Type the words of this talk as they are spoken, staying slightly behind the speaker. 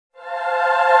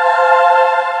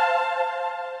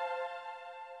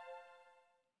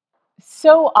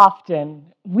So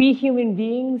often, we human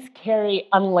beings carry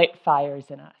unlit fires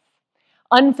in us,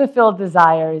 unfulfilled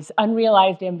desires,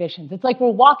 unrealized ambitions. It's like we're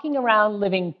walking around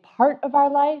living part of our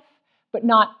life, but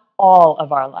not all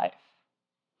of our life.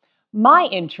 My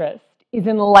interest is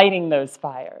in lighting those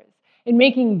fires, in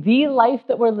making the life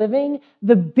that we're living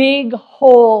the big,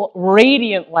 whole,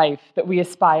 radiant life that we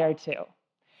aspire to.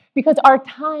 Because our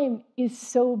time is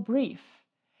so brief.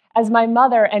 As my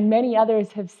mother and many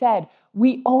others have said,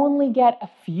 we only get a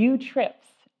few trips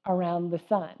around the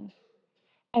sun.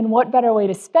 And what better way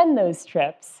to spend those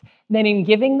trips than in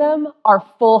giving them our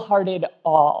full-hearted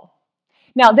all?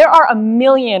 Now, there are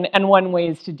 1,000,001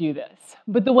 ways to do this,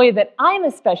 but the way that I'm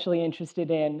especially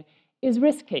interested in is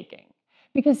risk-taking.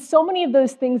 Because so many of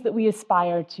those things that we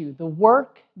aspire to, the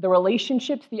work, the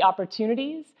relationships, the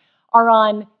opportunities, are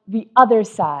on the other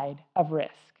side of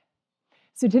risk.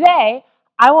 So today,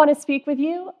 I want to speak with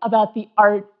you about the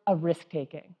art of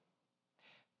risk-taking.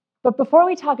 But before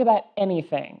we talk about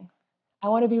anything, I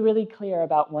want to be really clear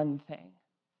about one thing.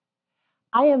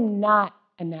 I am not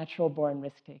a natural-born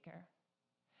risk-taker.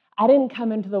 I didn't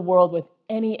come into the world with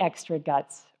any extra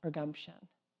guts or gumption.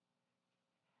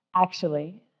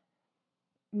 Actually,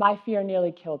 my fear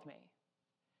nearly killed me.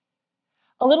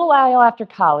 A little while after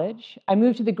college, I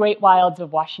moved to the great wilds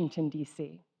of Washington,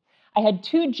 D.C. I had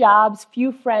 2 jobs,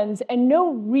 few friends, and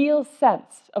no real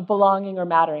sense of belonging or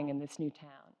mattering in this new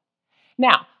town.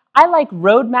 Now, I like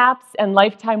roadmaps and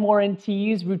lifetime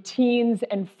warranties, routines,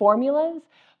 and formulas,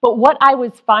 but what I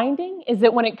was finding is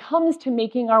that when it comes to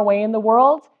making our way in the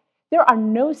world, there are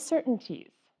no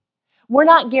certainties. We're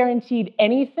not guaranteed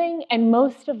anything, and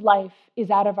most of life is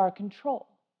out of our control.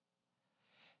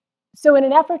 So in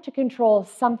an effort to control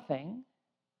something,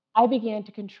 I began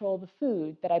to control the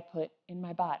food that I put in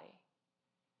my body.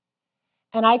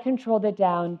 And I controlled it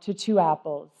down to 2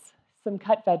 apples, some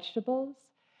cut vegetables,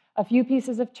 a few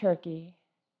pieces of turkey,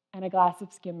 and a glass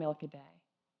of skim milk a day.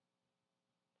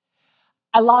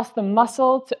 I lost the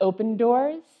muscle to open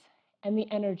doors and the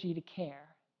energy to care.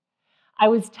 I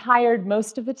was tired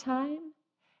most of the time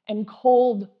and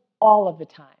cold all of the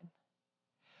time.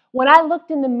 When I looked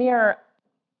in the mirror,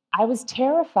 I was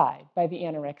terrified by the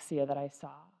anorexia that I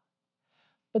saw.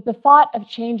 But the thought of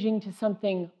changing to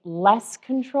something less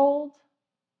controlled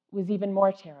was even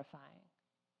more terrifying.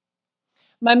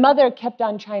 My mother kept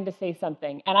on trying to say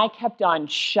something, and I kept on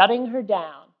shutting her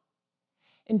down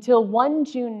until one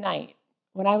June night,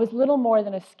 when I was little more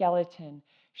than a skeleton,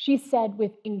 she said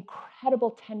with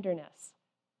incredible tenderness,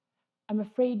 "I'm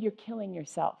afraid you're killing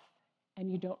yourself,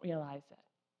 and you don't realize it."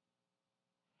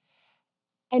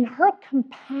 And her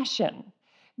compassion,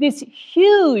 this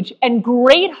huge and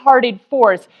great-hearted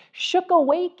force, shook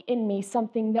awake in me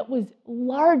something that was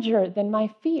larger than my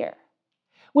fear,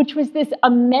 which was this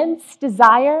immense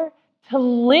desire to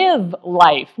live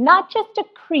life, not just to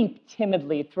creep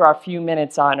timidly through our few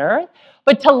minutes on Earth,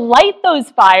 but to light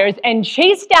those fires and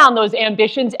chase down those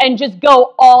ambitions and just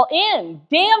go all in.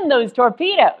 Damn those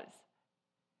torpedoes.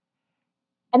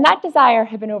 And that desire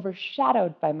had been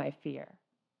overshadowed by my fear,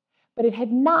 but it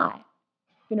had not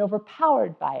been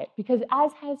overpowered by it, because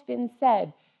as has been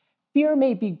said, fear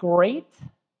may be great,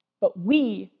 but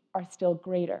we are still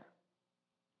greater.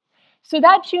 So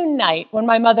that June night, when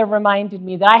my mother reminded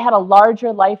me that I had a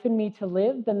larger life in me to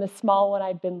live than the small one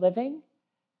I'd been living,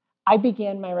 I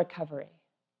began my recovery.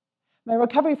 My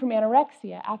recovery from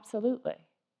anorexia, absolutely,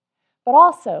 but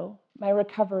also my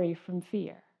recovery from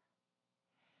fear.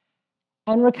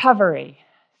 And recovery,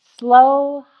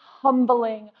 slow,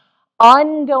 humbling,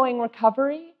 ongoing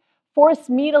recovery, forced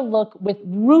me to look with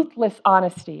ruthless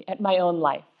honesty at my own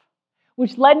life,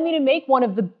 which led me to make one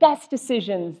of the best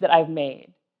decisions that I've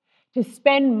made, to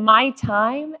spend my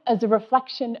time as a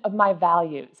reflection of my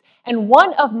values. And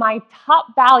one of my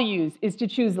top values is to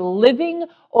choose living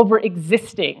over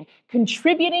existing,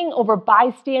 contributing over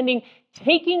bystanding,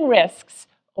 taking risks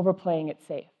over playing it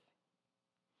safe.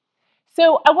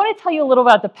 So I want to tell you a little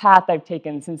about the path I've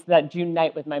taken since that June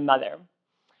night with my mother.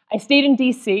 I stayed in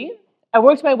DC. I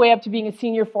worked my way up to being a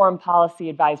senior foreign policy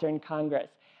advisor in Congress.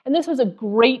 And this was a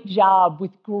great job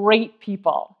with great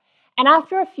people. And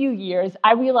after a few years,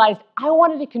 I realized I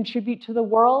wanted to contribute to the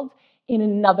world in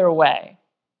another way.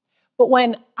 But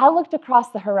when I looked across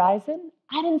the horizon,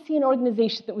 I didn't see an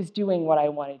organization that was doing what I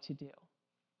wanted to do.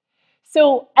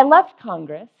 So I left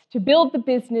Congress to build the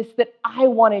business that I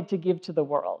wanted to give to the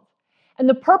world. And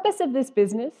the purpose of this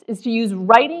business is to use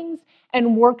writings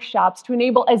and workshops to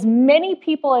enable as many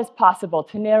people as possible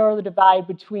to narrow the divide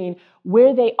between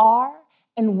where they are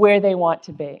and where they want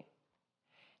to be.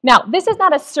 Now, this is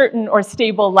not a certain or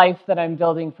stable life that I'm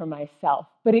building for myself,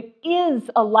 but it is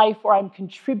a life where I'm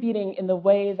contributing in the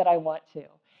way that I want to.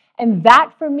 And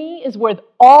that, for me, is worth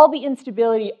all the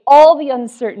instability, all the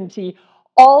uncertainty,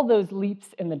 all those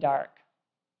leaps in the dark.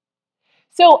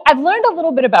 So I've learned a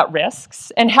little bit about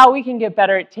risks and how we can get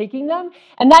better at taking them,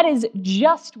 and that is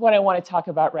just what I want to talk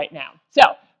about right now. So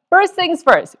first things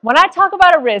first, when I talk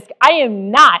about a risk, I am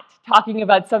not talking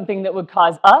about something that would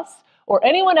cause us or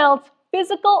anyone else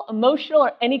physical, emotional,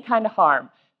 or any kind of harm.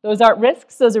 Those aren't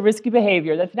risks, those are risky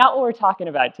behavior. That's not what we're talking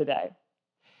about today.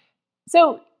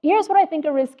 So here's what I think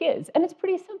a risk is, and it's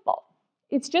pretty simple.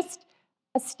 It's just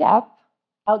a step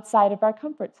outside of our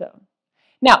comfort zone.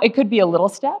 Now, it could be a little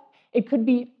step, it could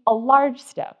be a large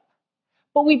step,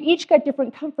 but we've each got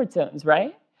different comfort zones,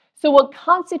 right? So what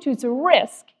constitutes a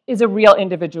risk is a real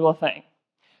individual thing.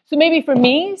 So maybe for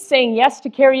me, saying yes to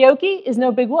karaoke is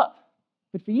no big whoop,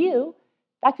 but for you,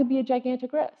 that could be a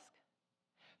gigantic risk.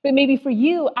 But maybe for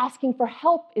you, asking for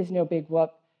help is no big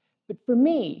whoop, but for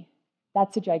me,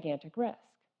 that's a gigantic risk.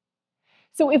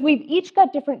 So if we've each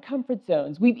got different comfort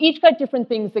zones, we've each got different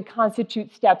things that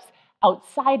constitute steps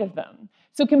outside of them.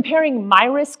 So comparing my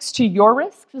risks to your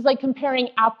risks is like comparing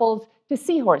apples to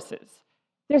seahorses.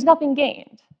 There's nothing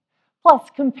gained. Plus,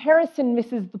 comparison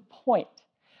misses the point.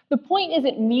 The point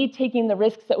isn't me taking the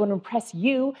risks that would impress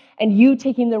you and you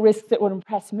taking the risks that would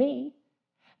impress me.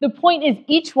 The point is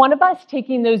each one of us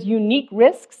taking those unique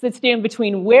risks that stand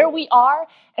between where we are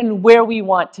and where we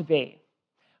want to be.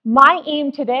 My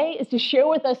aim today is to share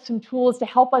with us some tools to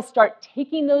help us start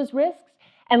taking those risks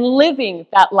and living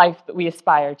that life that we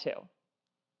aspire to.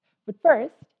 But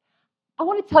first, I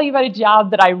want to tell you about a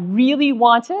job that I really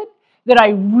wanted, that I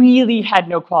really had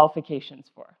no qualifications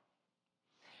for.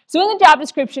 So in the job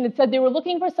description, it said they were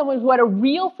looking for someone who had a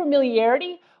real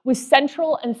familiarity with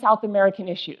Central and South American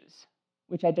issues,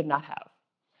 which I did not have.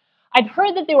 I'd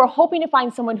heard that they were hoping to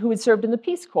find someone who had served in the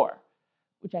Peace Corps,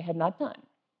 which I had not done.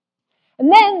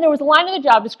 And then there was a line in the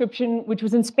job description which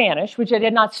was in Spanish, which I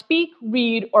did not speak,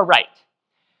 read, or write.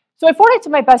 So I forwarded it to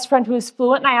my best friend who is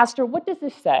fluent, and I asked her, what does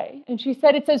this say? And she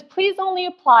said, it says, please only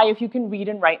apply if you can read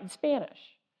and write in Spanish.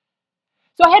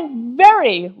 So I had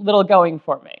very little going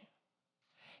for me.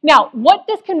 Now, what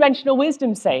does conventional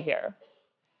wisdom say here?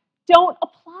 Don't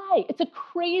apply. It's a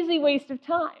crazy waste of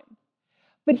time.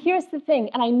 But here's the thing,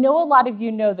 and I know a lot of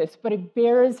you know this, but it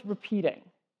bears repeating.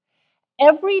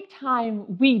 Every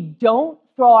time we don't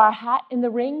throw our hat in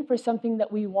the ring for something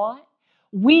that we want,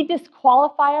 we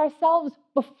disqualify ourselves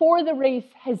before the race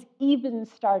has even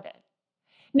started.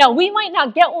 Now, we might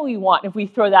not get what we want if we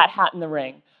throw that hat in the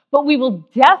ring, but we will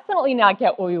definitely not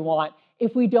get what we want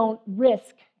if we don't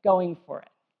risk going for it.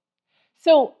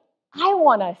 So I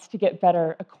want us to get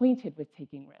better acquainted with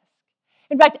taking risks.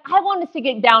 In fact, I want us to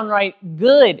get downright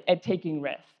good at taking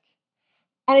risks.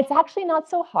 And it's actually not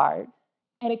so hard,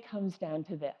 and it comes down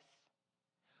to this.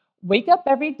 Wake up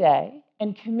every day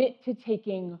and commit to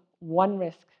taking one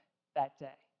risk that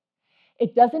day.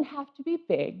 It doesn't have to be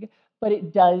big, but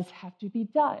it does have to be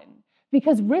done.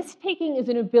 Because risk-taking is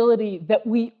an ability that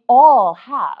we all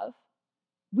have.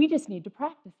 We just need to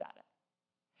practice at it.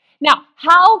 Now,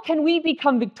 how can we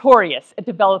become victorious at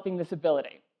developing this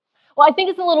ability? Well, I think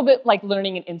it's a little bit like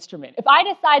learning an instrument. If I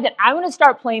decide that I'm going to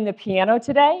start playing the piano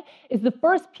today, is the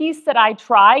first piece that I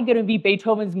try going to be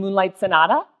Beethoven's Moonlight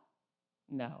Sonata?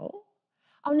 No.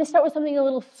 I'm going to start with something a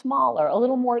little smaller, a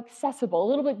little more accessible, a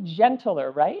little bit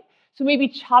gentler, right? So maybe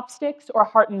Chopsticks or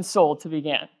Heart and Soul to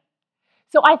begin.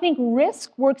 So I think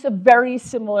risk works a very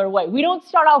similar way. We don't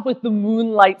start off with the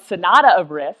Moonlight Sonata of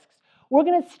risks. We're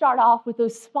going to start off with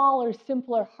those smaller,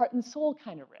 simpler heart and soul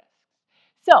kind of risks.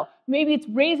 So maybe it's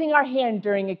raising our hand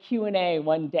during a Q&A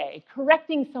one day,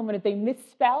 correcting someone if they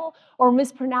misspell or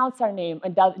mispronounce our name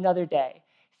another day,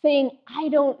 saying, I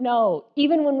don't know,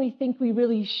 even when we think we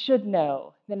really should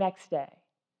know the next day.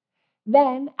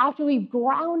 Then, after we've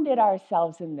grounded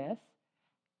ourselves in this,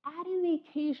 add in the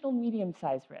occasional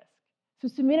medium-sized risk. So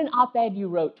submit an op-ed you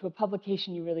wrote to a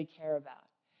publication you really care about.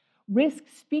 Risk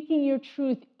speaking your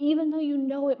truth even though you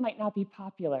know it might not be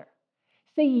popular.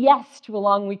 Say yes to a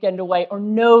long weekend away or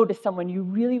no to someone you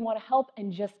really want to help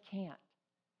and just can't.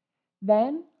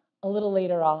 Then, a little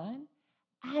later on,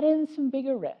 add in some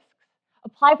bigger risks.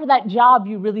 Apply for that job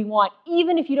you really want,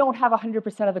 even if you don't have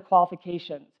 100% of the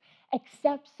qualifications.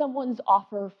 Accept someone's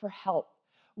offer for help.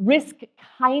 Risk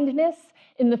kindness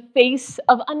in the face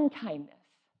of unkindness.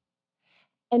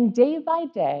 And day by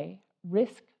day,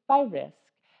 risk by risk,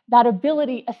 that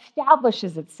ability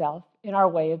establishes itself in our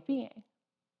way of being.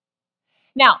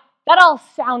 Now, that all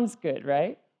sounds good,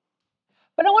 right?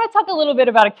 But I want to talk a little bit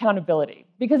about accountability,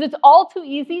 because it's all too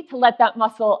easy to let that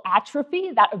muscle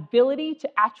atrophy, that ability to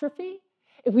atrophy,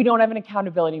 if we don't have an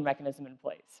accountability mechanism in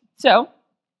place. So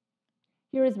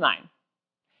here is mine.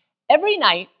 Every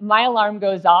night, my alarm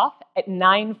goes off at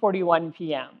 9:41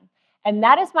 p.m. And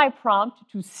that is my prompt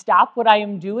to stop what I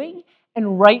am doing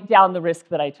and write down the risk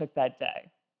that I took that day.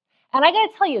 And I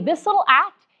gotta tell you, this little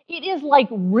act, it is like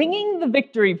ringing the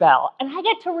victory bell. And I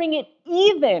get to ring it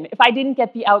even if I didn't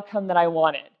get the outcome that I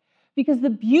wanted. Because the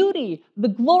beauty, the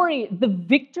glory, the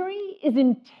victory is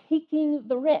in taking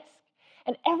the risk.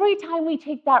 And every time we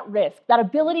take that risk, that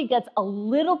ability gets a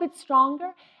little bit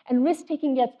stronger and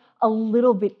risk-taking gets a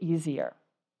little bit easier.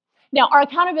 Now, our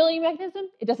accountability mechanism,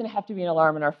 it doesn't have to be an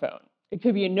alarm on our phone. It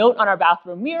could be a note on our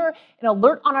bathroom mirror, an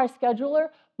alert on our scheduler,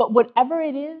 but whatever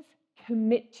it is,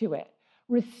 commit to it.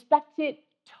 Respect it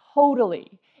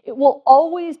totally. It will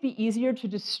always be easier to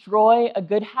destroy a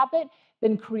good habit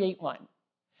than create one.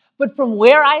 But from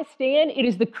where I stand, it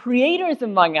is the creators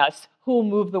among us who will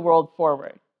move the world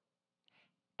forward.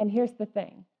 And here's the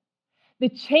thing. The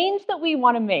change that we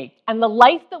want to make and the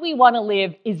life that we want to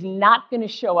live is not going to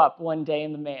show up one day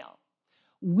in the mail.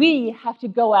 We have to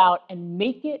go out and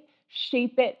make it,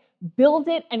 shape it, build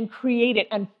it, and create it.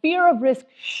 And fear of risk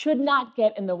should not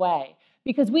get in the way,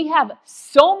 because we have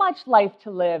so much life to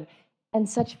live and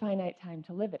such finite time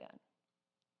to live it in.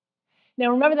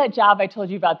 Now, remember that job I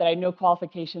told you about that I had no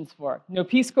qualifications for? No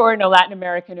Peace Corps, no Latin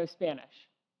America, no Spanish.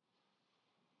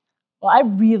 Well, I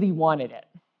really wanted it,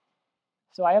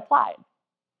 so I applied.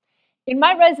 In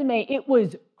my resume, it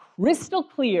was crystal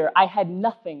clear I had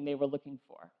nothing they were looking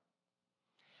for.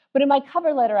 But in my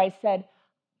cover letter, I said,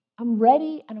 I'm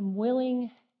ready and I'm willing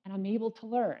and I'm able to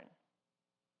learn.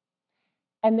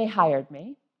 And they hired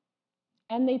me,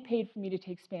 and they paid for me to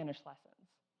take Spanish lessons.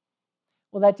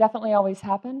 Will that definitely always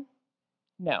happen?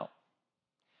 No.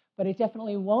 But it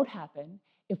definitely won't happen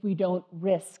if we don't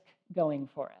risk going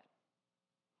for it.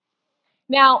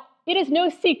 Now, it is no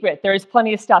secret there is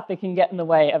plenty of stuff that can get in the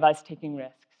way of us taking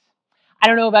risks. I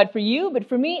don't know about for you, but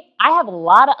for me, I have a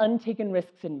lot of untaken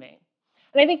risks in me.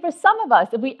 And I think for some of us,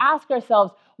 if we ask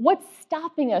ourselves, what's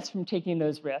stopping us from taking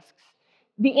those risks?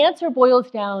 The answer boils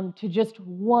down to just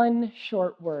one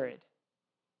short word: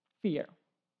 fear.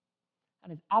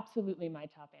 That is absolutely my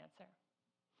top answer.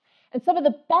 And some of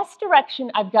the best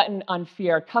direction I've gotten on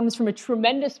fear comes from a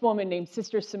tremendous woman named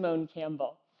Sister Simone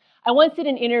Campbell. I once did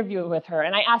an interview with her,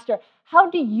 and I asked her, how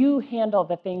do you handle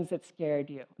the things that scare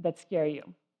you?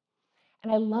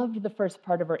 And I loved the first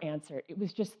part of her answer. It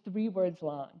was just 3 words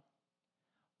long: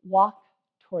 walk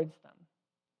towards them.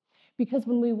 Because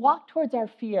when we walk towards our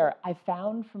fear, I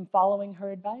found from following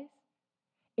her advice,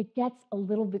 it gets a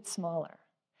little bit smaller.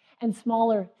 And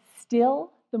smaller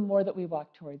still the more that we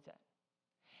walk towards it.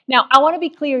 Now, I want to be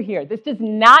clear here. This does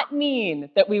not mean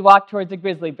that we walk towards a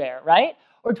grizzly bear, right?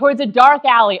 Or towards a dark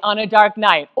alley on a dark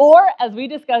night. Or, as we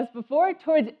discussed before,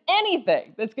 towards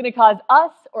anything that's going to cause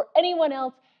us or anyone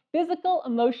else physical,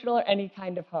 emotional, or any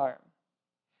kind of harm.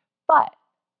 But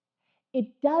it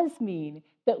does mean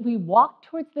that we walk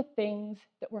towards the things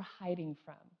that we're hiding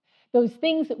from. Those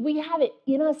things that we have it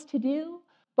in us to do,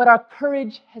 but our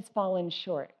courage has fallen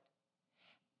short.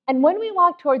 And when we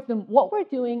walk towards them, what we're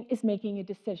doing is making a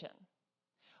decision.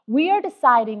 We are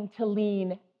deciding to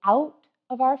lean out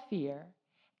of our fear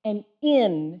and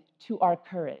into our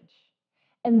courage.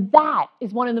 And that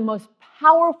is one of the most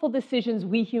powerful decisions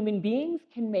we human beings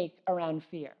can make around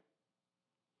fear.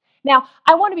 Now,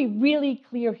 I want to be really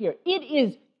clear here. It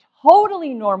is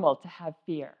totally normal to have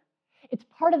fear. It's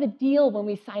part of the deal when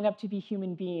we sign up to be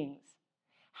human beings.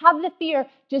 Have the fear,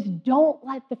 just don't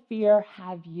let the fear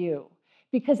have you.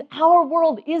 Because our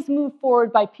world is moved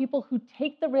forward by people who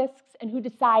take the risks and who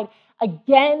decide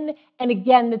again and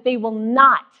again that they will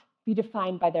not be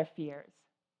defined by their fears.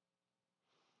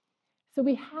 So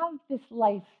we have this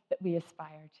life that we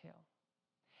aspire to.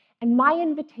 And my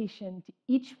invitation to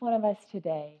each one of us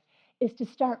today is to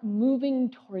start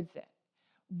moving towards it,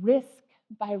 risk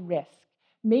by risk,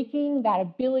 making that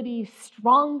ability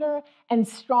stronger and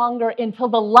stronger until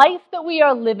the life that we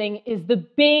are living is the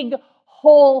big,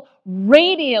 whole,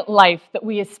 radiant life that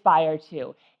we aspire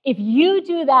to. If you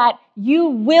do that, you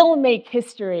will make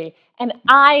history, and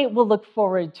I will look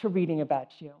forward to reading about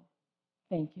you.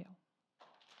 Thank you.